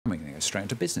We're going to go straight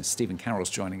into business. Stephen Carroll's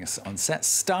joining us on set.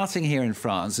 Starting here in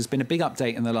France, there's been a big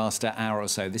update in the last hour or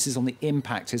so. This is on the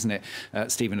impact, isn't it,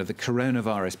 Stephen, of the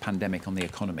coronavirus pandemic on the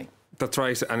economy? That's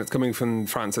right, and it's coming from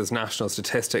France's National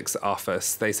Statistics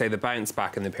Office. They say the bounce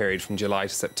back in the period from July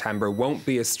to September won't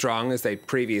be as strong as they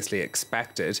previously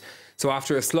expected. So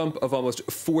after a slump of almost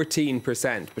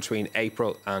 14% between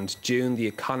April and June, the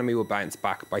economy will bounce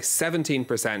back by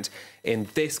 17% in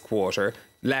this quarter.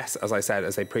 Less, as I said,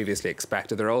 as they previously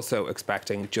expected. They're also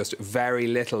expecting just very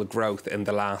little growth in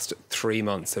the last 3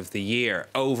 months of the year.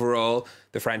 Overall,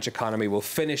 the French economy will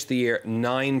finish the year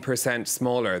 9%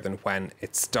 smaller than when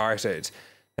it started.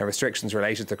 Now, restrictions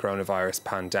related to the coronavirus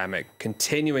pandemic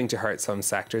continuing to hurt some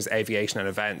sectors, aviation and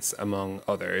events, among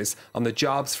others. On the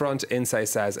jobs front, Insee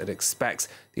says it expects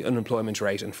the unemployment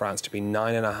rate in France to be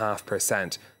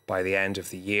 9.5% by the end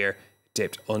of the year. It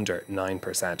dipped under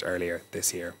 9% earlier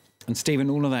this year. And Stephen,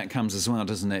 all of that comes as well,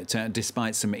 doesn't it,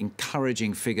 despite some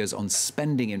encouraging figures on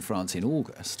spending in France in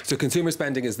August. So consumer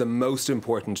spending is the most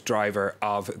important driver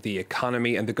of the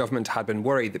economy, and the government had been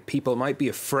worried that people might be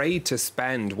afraid to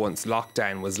spend once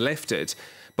lockdown was lifted.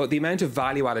 But the amount of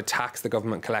value-added tax the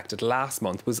government collected last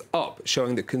month was up,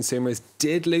 showing that consumers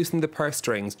did loosen the purse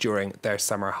strings during their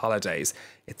summer holidays.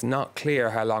 It's not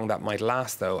clear how long that might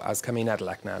last, though, as Camille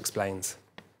Nedelec now explains.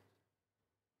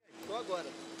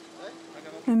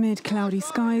 Amid cloudy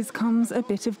skies comes a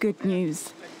bit of good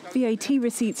news. VAT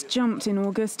receipts jumped in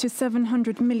August to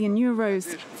 €700 million,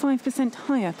 5%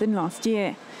 higher than last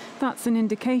year. That's an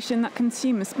indication that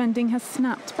consumer spending has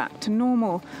snapped back to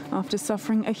normal after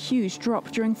suffering a huge drop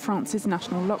during France's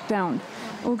national lockdown.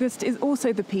 August is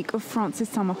also the peak of France's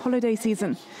summer holiday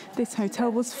season. This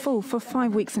hotel was full for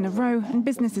 5 weeks in a row and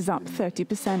business is up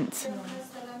 30%.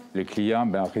 Les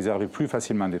clients réservaient plus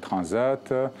facilement des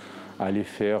transats, aller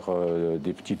faire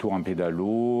des petits tours en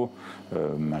pédalo,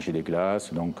 manger des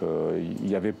glaces. Donc il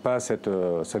n'y avait pas cette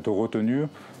retenue.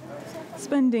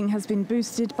 Spending has been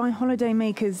boosted by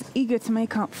holidaymakers eager to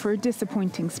make up for a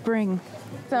disappointing spring.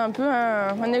 C'est un peu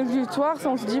un exutoire,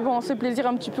 on se dit bon, on se fait plaisir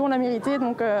un petit peu, on l'a mérité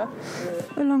donc.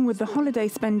 Along with the holiday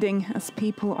spending, as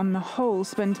people on the whole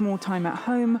spend more time at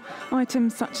home,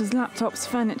 items such as laptops,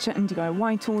 furniture and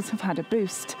DIY tools have had a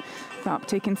boost. The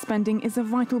uptick in spending is a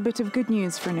vital bit of good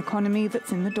news for an economy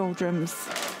that's in the doldrums.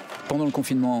 Pendant le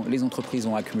confinement, les entreprises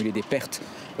ont accumulé des pertes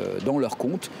dans leurs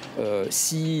comptes.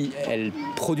 Si elles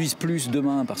produisent plus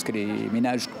demain parce que les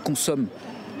ménages consomment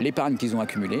l'épargne qu'ils ont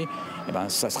accumulée, eh ben,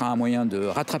 ça sera un moyen de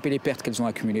rattraper les pertes qu'elles ont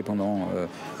accumulées pendant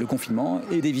le confinement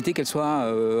et d'éviter qu'elles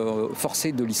soient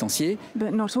forcées de licencier.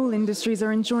 But not all industries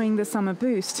are enjoying the summer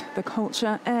boost. The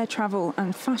culture, air travel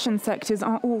and fashion sectors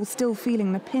are all still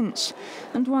feeling the pinch.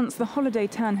 And once the holiday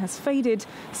tan has faded,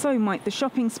 so might the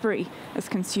shopping spree, as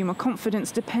consumer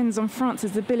confidence depends on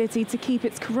France's ability to keep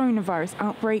its coronavirus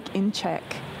outbreak in check.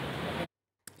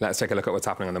 Let's take a look at what's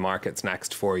happening on the markets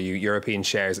next for you. European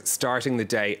shares starting the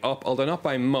day up, although not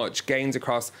by much. Gains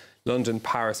across London,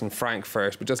 Paris and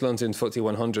Frankfurt, but just London's FTSE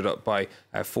 100 up by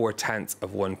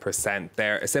 0.4%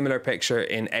 there. A similar picture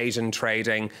in Asian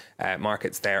trading.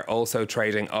 Markets there also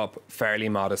trading up. Fairly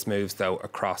modest moves, though,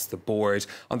 across the board.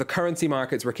 On the currency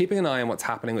markets, we're keeping an eye on what's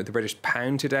happening with the British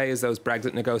pound today as those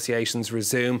Brexit negotiations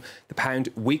resume. The pound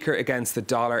weaker against the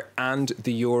dollar and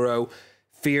the euro.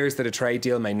 Fears that a trade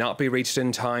deal may not be reached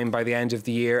in time by the end of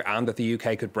the year and that the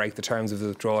UK could break the terms of the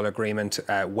withdrawal agreement,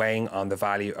 weighing on the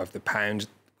value of the pound.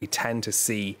 We tend to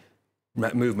see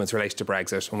movements related to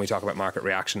Brexit when we talk about market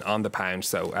reaction on the pound.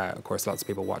 So, of course, lots of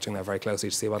people watching that very closely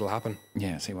to see what will happen.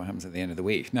 Yeah, see what happens at the end of the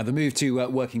week. Now, the move to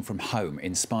working from home,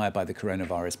 inspired by the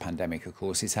coronavirus pandemic, of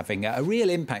course, is having a real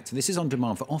impact. This is on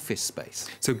demand for office space.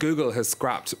 So Google has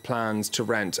scrapped plans to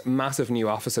rent massive new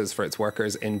offices for its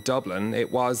workers in Dublin.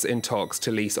 It was in talks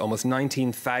to lease almost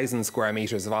 19,000 square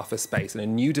metres of office space in a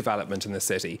new development in the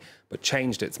city, but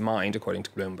changed its mind, according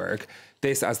to Bloomberg.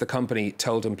 This, as the company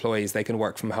told employees they can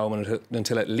work from home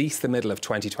until at least the middle of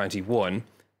 2021.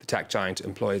 The tech giant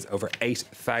employs over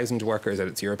 8,000 workers at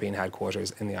its European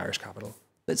headquarters in the Irish capital.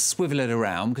 Let's swivel it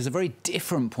around, because a very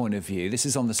different point of view. This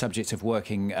is on the subject of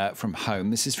working from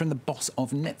home. This is from the boss of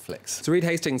Netflix. So Reed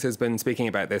Hastings has been speaking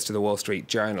about this to the Wall Street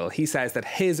Journal. He says that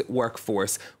his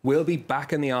workforce will be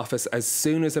back in the office as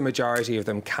soon as a majority of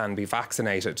them can be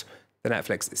vaccinated. The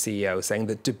Netflix CEO saying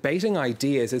that debating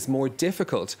ideas is more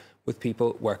difficult with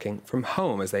people working from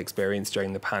home, as they experienced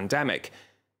during the pandemic.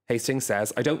 Hastings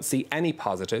says, I don't see any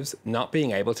positives. Not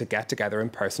being able to get together in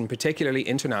person, particularly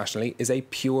internationally, is a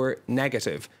pure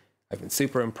negative. I've been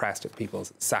super impressed at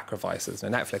people's sacrifices. Now,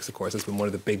 Netflix, of course, has been one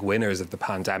of the big winners of the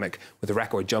pandemic with a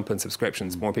record jump in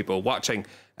subscriptions. More people watching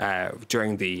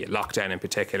during the lockdown in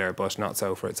particular, but not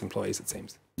so for its employees, it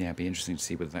seems. Yeah, it'd be interesting to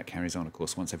see whether that carries on, of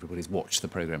course, once everybody's watched the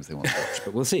programmes they want to watch.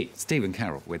 But we'll see. Stephen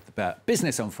Carroll with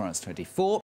Business on France 24.